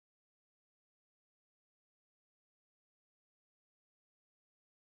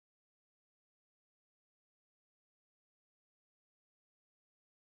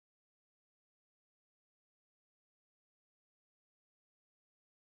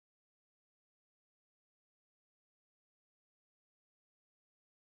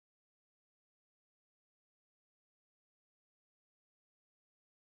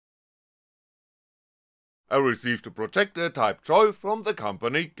I received a projector type Joy from the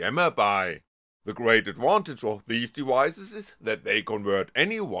company GammaBai. The great advantage of these devices is that they convert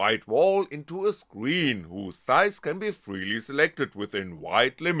any white wall into a screen whose size can be freely selected within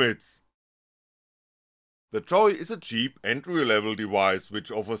wide limits. The Joy is a cheap entry-level device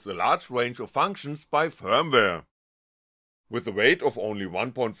which offers a large range of functions by firmware. With a weight of only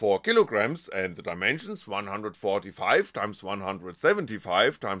 1.4kg and the dimensions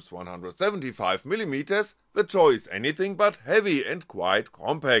 145x175x175mm, the Joy is anything but heavy and quite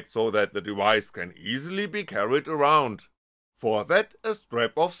compact, so that the device can easily be carried around. For that, a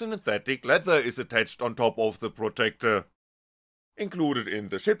strap of synthetic leather is attached on top of the projector. Included in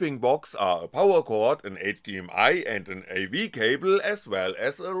the shipping box are a power cord, an HDMI and an AV cable, as well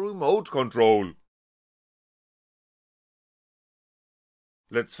as a remote control.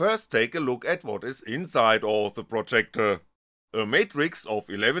 Let's first take a look at what is inside of the projector. A matrix of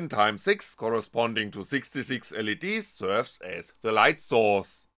 11x6 corresponding to 66 LEDs serves as the light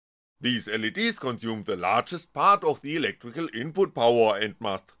source. These LEDs consume the largest part of the electrical input power and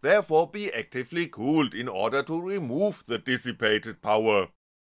must therefore be actively cooled in order to remove the dissipated power.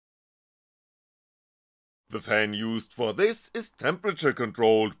 The fan used for this is temperature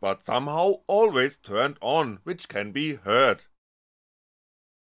controlled, but somehow always turned on, which can be heard.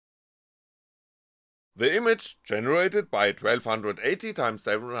 The image, generated by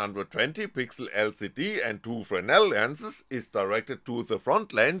 1280x720 pixel LCD and two Fresnel lenses, is directed to the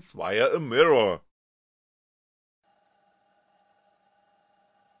front lens via a mirror.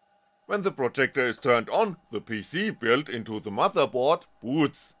 When the projector is turned on, the PC built into the motherboard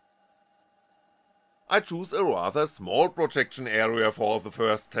boots. I choose a rather small projection area for the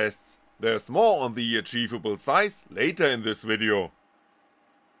first tests. There's more on the achievable size later in this video.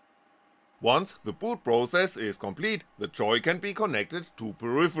 Once the boot process is complete, the Joy can be connected to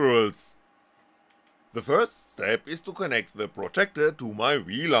peripherals. The first step is to connect the projector to my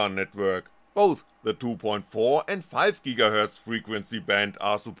VLAN network. Both the 2.4 and 5GHz frequency band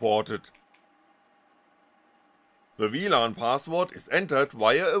are supported. The VLAN password is entered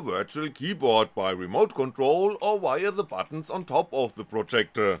via a virtual keyboard by remote control or via the buttons on top of the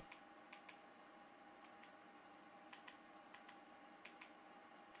projector.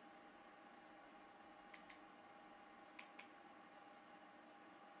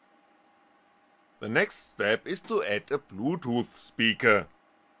 The next step is to add a Bluetooth speaker.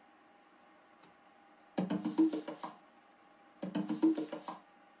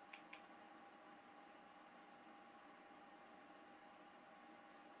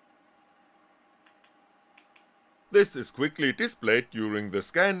 This is quickly displayed during the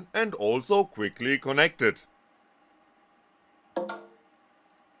scan and also quickly connected.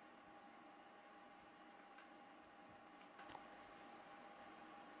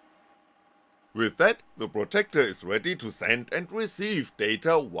 With that, the projector is ready to send and receive data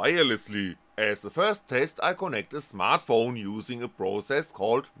wirelessly. As the first test, I connect a smartphone using a process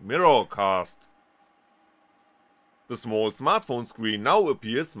called Mirrorcast. The small smartphone screen now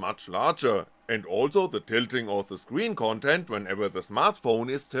appears much larger, and also the tilting of the screen content whenever the smartphone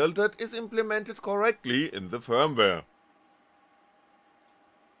is tilted is implemented correctly in the firmware.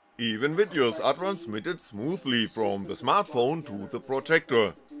 Even videos are transmitted smoothly from the smartphone to the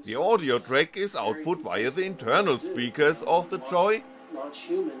projector. The audio track is output via the internal speakers of the Joy,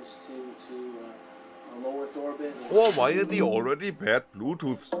 or via the already paired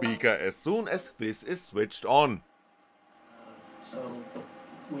Bluetooth speaker as soon as this is switched on. So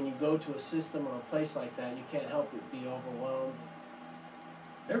when you go to a system or a place like that, you can't help but be overwhelmed.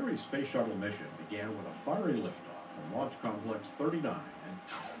 Every space shuttle mission began with a fiery liftoff from Launch Complex 39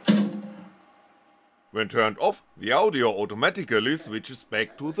 and... When turned off, the audio automatically switches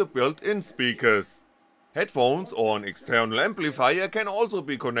back to the built-in speakers. Headphones or an external amplifier can also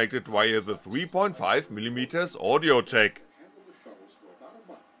be connected via the 3.5mm audio jack.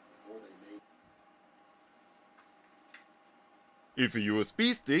 If a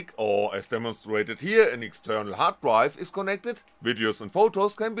USB stick, or as demonstrated here an external hard drive, is connected, videos and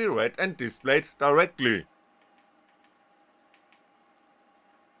photos can be read and displayed directly.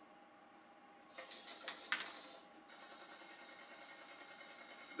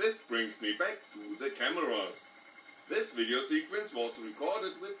 This brings me back to the cameras. This video sequence was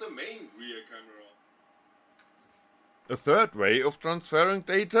recorded with the main rear camera. A third way of transferring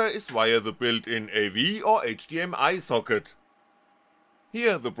data is via the built-in AV or HDMI socket.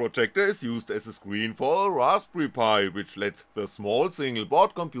 Here the projector is used as a screen for a Raspberry Pi, which lets the small single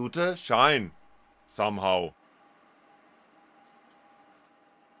board computer shine. Somehow.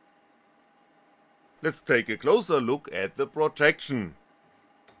 Let's take a closer look at the projection.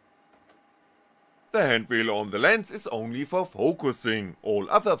 The handwheel on the lens is only for focusing, all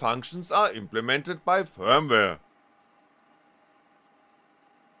other functions are implemented by firmware.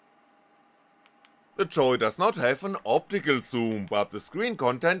 The Joy does not have an optical zoom, but the screen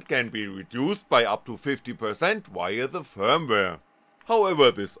content can be reduced by up to 50% via the firmware.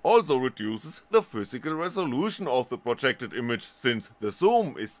 However, this also reduces the physical resolution of the projected image, since the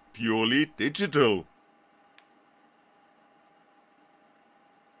zoom is purely digital.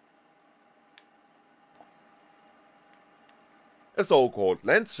 A so-called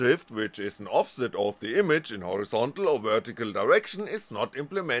lens shift, which is an offset of the image in horizontal or vertical direction, is not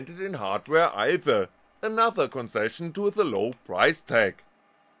implemented in hardware either, another concession to the low price tag.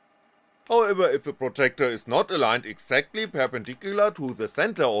 However, if the projector is not aligned exactly perpendicular to the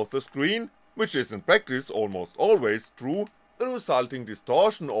center of the screen, which is in practice almost always true, the resulting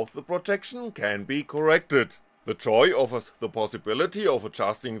distortion of the projection can be corrected. The Joy offers the possibility of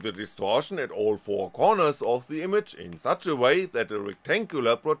adjusting the distortion at all four corners of the image in such a way that a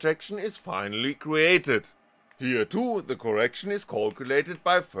rectangular projection is finally created. Here too, the correction is calculated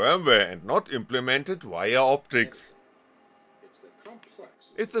by firmware and not implemented via optics.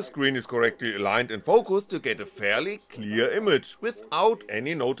 If the screen is correctly aligned and focused, you get a fairly clear image, without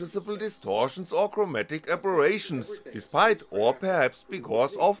any noticeable distortions or chromatic aberrations, despite or perhaps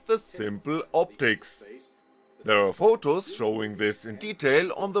because of the simple optics. There are photos showing this in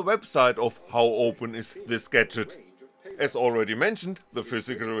detail on the website of How Open Is This Gadget. As already mentioned, the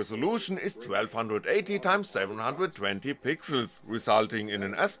physical resolution is 1280x720 pixels, resulting in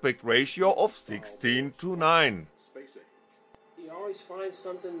an aspect ratio of 16:9. You always find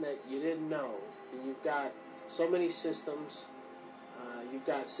something that you didn't know, and you've got so many systems, you've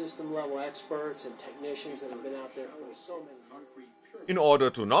got system level experts and technicians that have been out there for so many years. In order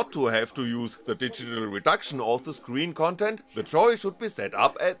to not to have to use the digital reduction of the screen content, the Joy should be set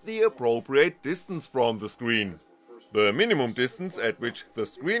up at the appropriate distance from the screen. The minimum distance at which the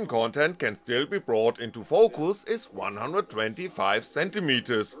screen content can still be brought into focus is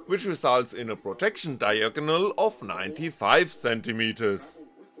 125cm, which results in a projection diagonal of 95cm.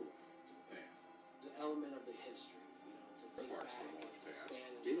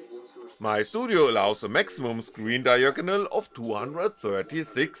 My studio allows a maximum screen diagonal of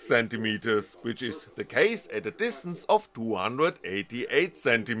 236cm, which is the case at a distance of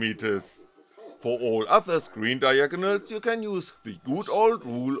 288cm. For all other screen diagonals you can use the good old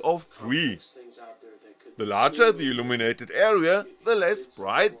rule of 3. The larger the illuminated area, the less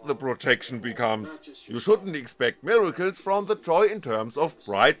bright the projection becomes. You shouldn't expect miracles from the Joy in terms of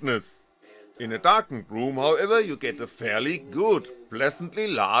brightness. In a darkened room, however, you get a fairly good, pleasantly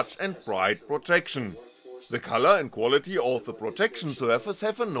large and bright projection. The color and quality of the projection surface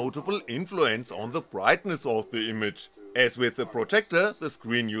have a notable influence on the brightness of the image. As with the projector, the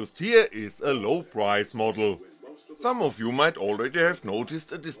screen used here is a low price model. Some of you might already have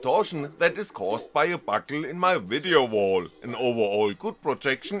noticed a distortion that is caused by a buckle in my video wall. An overall good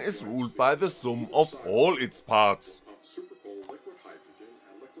projection is ruled by the sum of all its parts.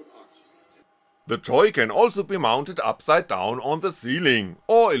 The Joy can also be mounted upside down on the ceiling,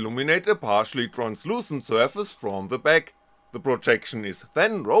 or illuminate a partially translucent surface from the back. The projection is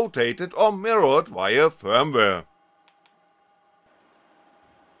then rotated or mirrored via firmware.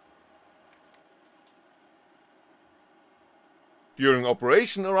 During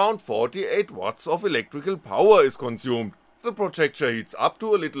operation around 48 watts of electrical power is consumed. The projector heats up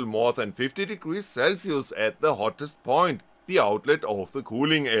to a little more than 50 degrees Celsius at the hottest point, the outlet of the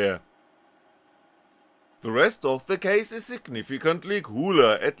cooling air. The rest of the case is significantly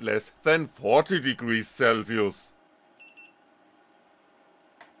cooler at less than 40 degrees Celsius.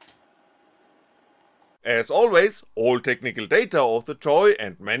 As always, all technical data of the Joy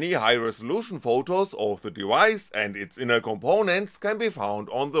and many high-resolution photos of the device and its inner components can be found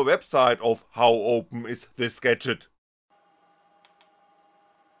on the website of How Open Is This Gadget.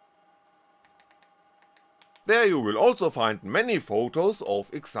 There you will also find many photos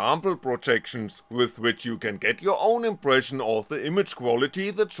of example projections, with which you can get your own impression of the image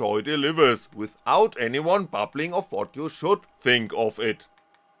quality the Joy delivers, without anyone babbling of what you should think of it.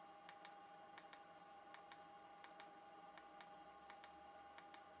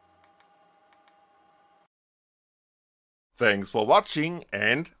 Thanks for watching,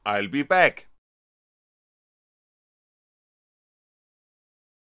 and I'll be back.